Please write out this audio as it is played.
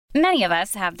Many of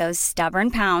us have those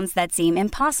stubborn pounds that seem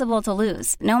impossible to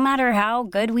lose, no matter how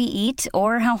good we eat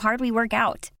or how hard we work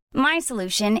out. My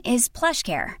solution is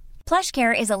PlushCare.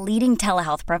 PlushCare is a leading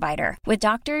telehealth provider with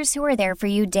doctors who are there for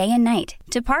you day and night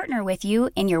to partner with you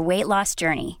in your weight loss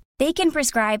journey. They can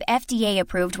prescribe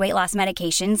FDA-approved weight loss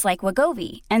medications like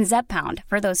Wegovy and Zepbound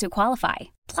for those who qualify.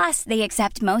 Plus, they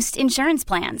accept most insurance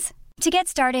plans. To get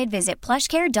started, visit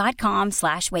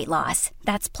plushcare.com/weightloss.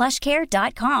 That's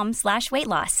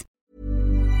plushcare.com/weightloss.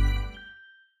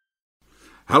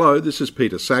 Hello, this is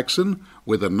Peter Saxon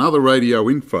with another Radio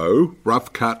Info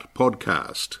Rough Cut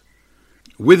podcast.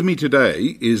 With me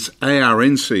today is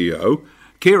ARN CEO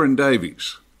Kieran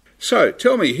Davies. So,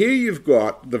 tell me, here you've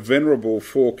got the venerable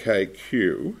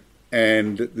 4KQ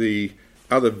and the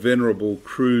other venerable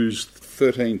Cruise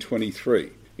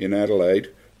 1323 in Adelaide.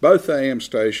 Both AM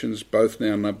stations, both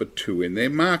now number 2 in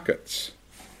their markets.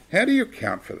 How do you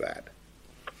account for that?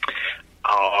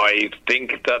 I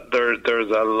think that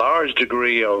there's a large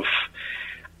degree of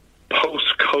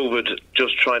post-COVID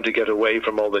just trying to get away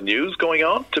from all the news going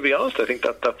on, to be honest. I think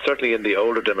that certainly in the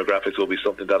older demographics will be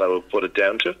something that I will put it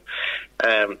down to,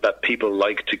 that people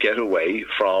like to get away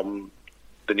from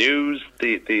the news,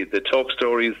 the talk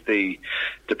stories, the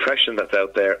depression that's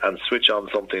out there, and switch on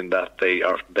something that they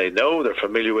know, they're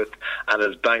familiar with, and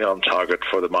is bang on target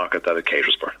for the market that it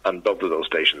caters for. And both of those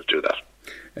stations do that.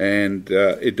 And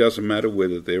it doesn't matter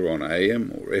whether they're on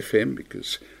AM or FM,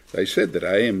 because they said that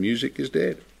AM music is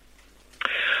dead.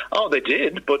 Oh, they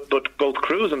did, but both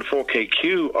Cruise and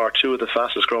 4KQ are two of the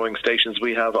fastest growing stations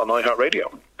we have on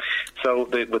iHeartRadio. So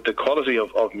with the quality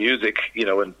of music, you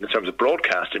know, in terms of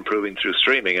broadcast improving through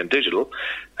streaming and digital,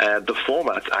 the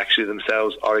formats actually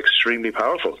themselves are extremely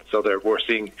powerful. So we're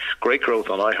seeing great growth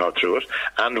on iHeart through it,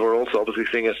 and we're also obviously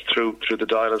seeing it through the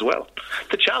dial as well.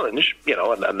 The challenge, you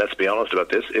know, and let's be honest about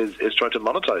this, is trying to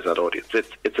monetize that audience.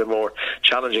 It's a more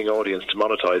challenging audience to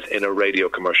monetize in a radio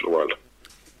commercial world.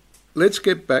 Let's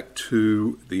get back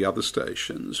to the other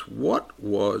stations. What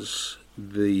was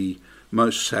the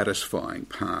most satisfying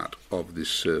part of this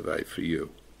survey for you?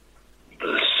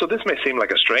 So this may seem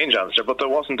like a strange answer, but there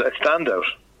wasn't a standout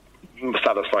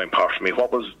satisfying part for me.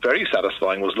 What was very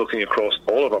satisfying was looking across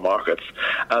all of our markets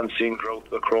and seeing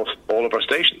growth across all of our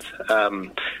stations.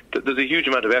 There's a huge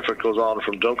amount of effort goes on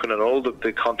from Duncan and all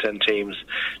the content teams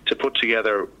to put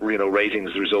together, you know,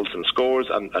 ratings, results and scores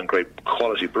and great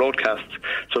quality broadcasts.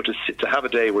 So to have a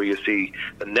day where you see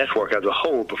the network as a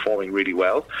whole performing really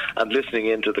well and listening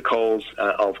into the calls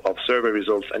of survey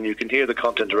results, and you can hear the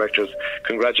content directors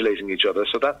congratulating each other.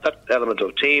 So that element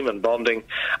of team and bonding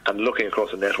and looking across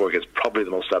the network is probably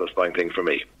the most satisfying thing for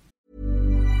me.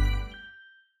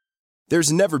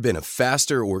 There's never been a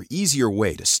faster or easier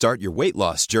way to start your weight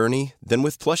loss journey than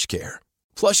with PlushCare.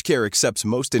 PlushCare accepts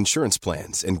most insurance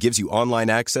plans and gives you online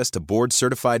access to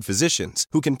board-certified physicians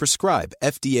who can prescribe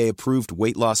FDA-approved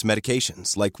weight loss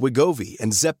medications like Wegovy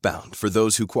and Zepbound for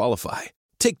those who qualify.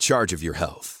 Take charge of your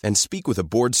health and speak with a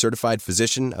board-certified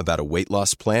physician about a weight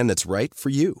loss plan that's right for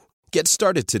you. Get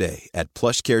started today at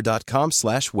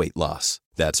plushcare.com/weightloss.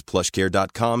 That's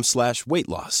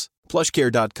plushcare.com/weightloss.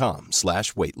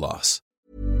 plushcare.com/weightloss.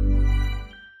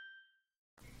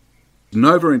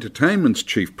 Nova Entertainment's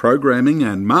Chief Programming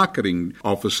and Marketing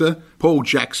Officer, Paul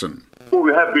Jackson. Well,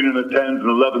 we have been in the 10s and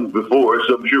 11s before,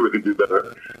 so I'm sure we can do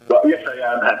better. But yes, I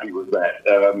am happy with that.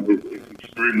 It's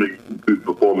extremely good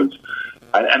performance.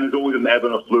 And there's always an ebb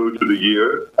and a flow through the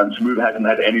year, and Smooth hasn't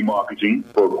had any marketing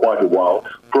for quite a while.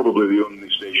 Probably the only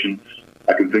station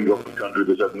I can think of in the country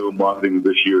that has no marketing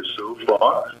this year so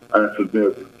far. And it's a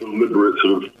deliberate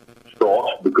sort of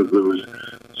thought, because there was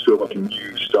so much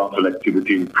new stuff and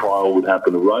activity and trial would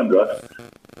happen around us.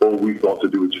 All we thought to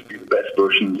do was just be the best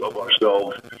versions of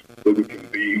ourselves that we can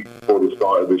be for the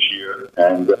start of this year,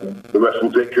 and the rest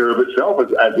will take care of itself,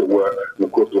 as it were. And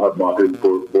of course, we'll have marketing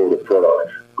for the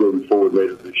product going forward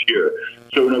later this year.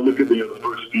 So when I look at the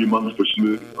first few months for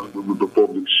Smooth, we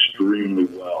performed extremely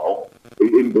well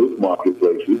in both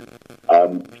marketplaces.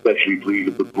 Especially pleased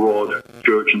with the broad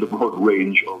church and the broad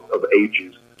range of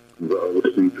ages that are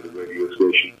listening to the radio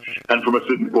station. And from a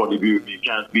Sydney point of view, you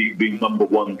can't be being number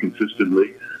one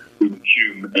consistently in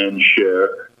cum and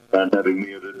share, and having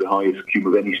near the highest cum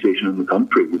of any station in the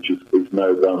country, which is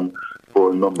now done for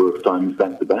a number of times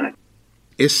back to back.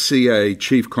 SCA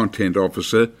Chief Content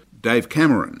Officer Dave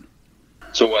Cameron.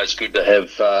 It's always good to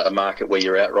have a market where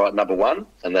you're outright number one,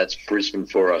 and that's Brisbane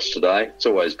for us today. It's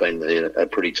always been a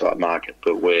pretty tight market,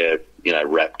 but we're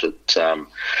wrapped at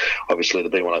obviously the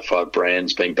B105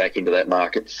 brand's been back into that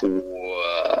market for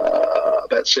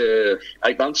about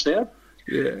 8 months now.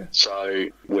 Yeah. So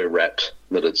we're rapt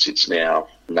that it sits now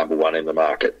number one in the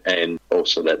market. And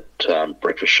also that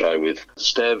breakfast show with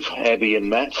Stav, Abby and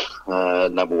Matt,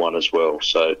 number one as well.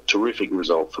 So terrific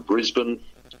result for Brisbane.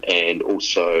 And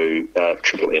also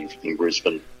Triple M in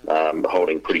Brisbane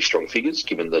holding pretty strong figures,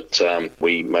 given that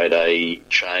we made a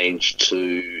change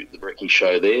to the brekkie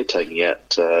show there, taking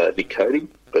out Nick Cody.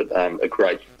 But a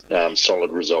great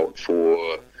solid result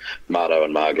for Mardo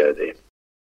and Margot there.